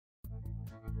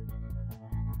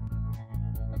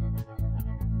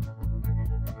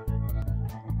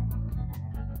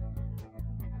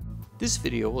This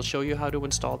video will show you how to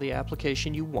install the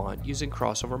application you want using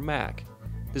CrossOver Mac.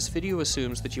 This video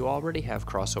assumes that you already have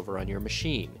CrossOver on your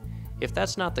machine. If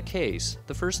that's not the case,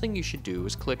 the first thing you should do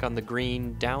is click on the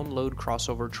green Download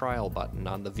CrossOver Trial button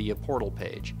on the VIA portal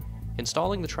page.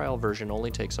 Installing the trial version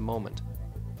only takes a moment.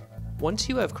 Once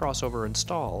you have CrossOver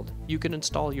installed, you can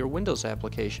install your Windows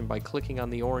application by clicking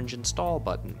on the orange Install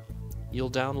button.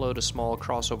 You'll download a small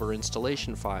CrossOver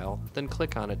installation file, then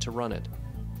click on it to run it.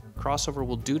 CrossOver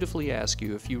will dutifully ask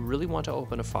you if you really want to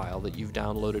open a file that you've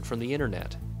downloaded from the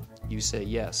internet. You say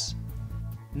yes.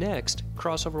 Next,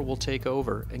 CrossOver will take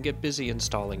over and get busy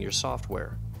installing your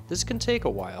software. This can take a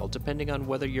while depending on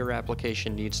whether your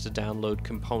application needs to download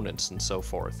components and so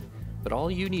forth, but all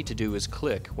you need to do is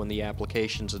click when the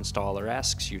application's installer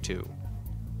asks you to.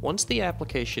 Once the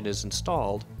application is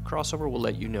installed, CrossOver will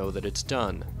let you know that it's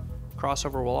done.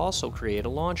 CrossOver will also create a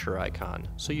launcher icon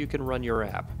so you can run your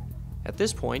app. At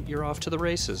this point, you're off to the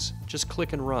races. Just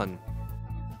click and run.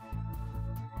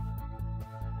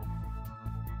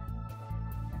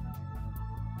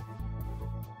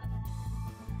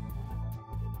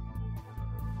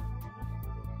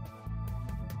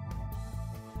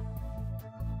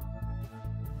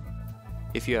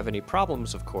 If you have any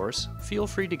problems, of course, feel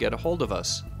free to get a hold of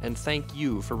us, and thank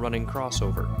you for running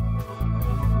CrossOver.